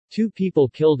2 people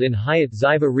killed in Hyatt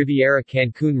Ziva Riviera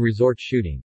Cancun resort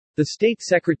shooting. The State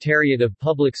Secretariat of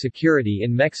Public Security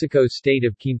in Mexico's state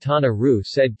of Quintana Roo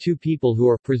said 2 people who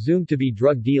are presumed to be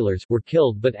drug dealers were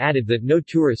killed but added that no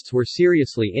tourists were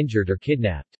seriously injured or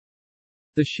kidnapped.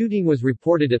 The shooting was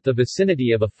reported at the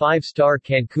vicinity of a 5-star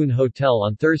Cancun hotel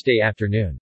on Thursday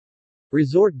afternoon.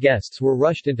 Resort guests were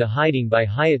rushed into hiding by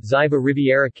Hyatt Ziva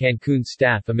Riviera Cancun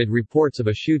staff amid reports of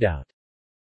a shootout.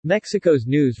 Mexico's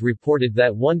news reported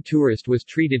that 1 tourist was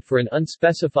treated for an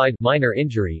unspecified minor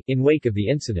injury in wake of the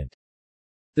incident.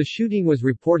 The shooting was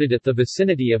reported at the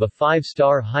vicinity of a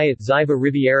 5-star Hyatt Ziva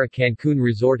Riviera Cancun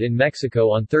resort in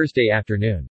Mexico on Thursday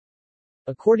afternoon.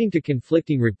 According to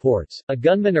conflicting reports, a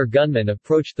gunman or gunmen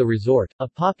approached the resort, a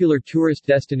popular tourist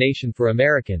destination for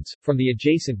Americans, from the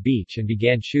adjacent beach and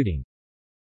began shooting.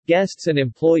 Guests and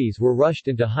employees were rushed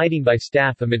into hiding by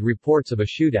staff amid reports of a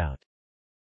shootout.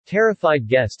 Terrified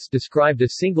guests described a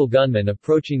single gunman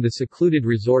approaching the secluded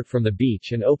resort from the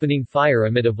beach and opening fire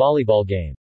amid a volleyball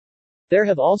game. There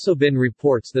have also been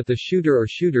reports that the shooter or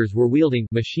shooters were wielding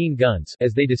machine guns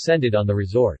as they descended on the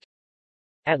resort.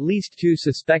 At least 2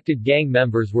 suspected gang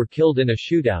members were killed in a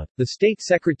shootout, the State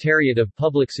Secretariat of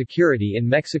Public Security in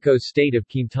Mexico's state of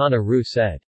Quintana Roo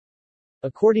said.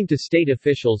 According to state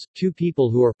officials, 2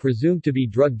 people who are presumed to be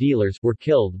drug dealers were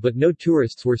killed but no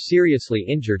tourists were seriously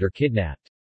injured or kidnapped.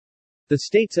 The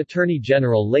state's attorney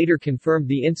general later confirmed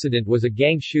the incident was a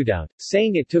gang shootout,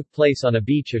 saying it took place on a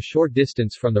beach a short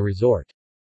distance from the resort.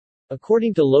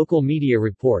 According to local media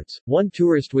reports, 1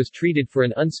 tourist was treated for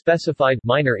an unspecified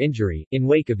minor injury in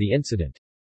wake of the incident.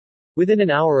 Within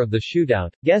an hour of the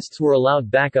shootout, guests were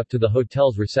allowed back up to the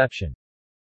hotel's reception.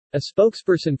 A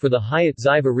spokesperson for the Hyatt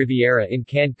Ziva Riviera in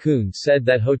Cancun said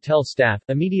that hotel staff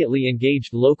immediately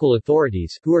engaged local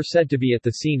authorities, who are said to be at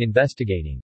the scene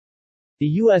investigating. The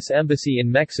U.S. Embassy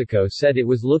in Mexico said it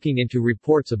was looking into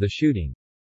reports of the shooting.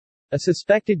 A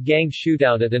suspected gang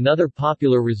shootout at another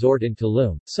popular resort in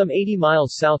Tulum, some 80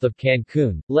 miles south of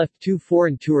Cancun, left 2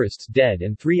 foreign tourists dead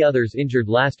and 3 others injured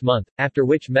last month, after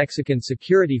which Mexican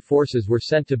security forces were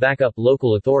sent to back up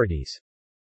local authorities.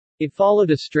 It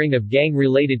followed a string of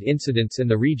gang-related incidents in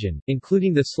the region,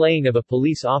 including the slaying of a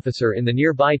police officer in the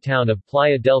nearby town of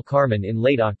Playa del Carmen in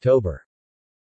late October.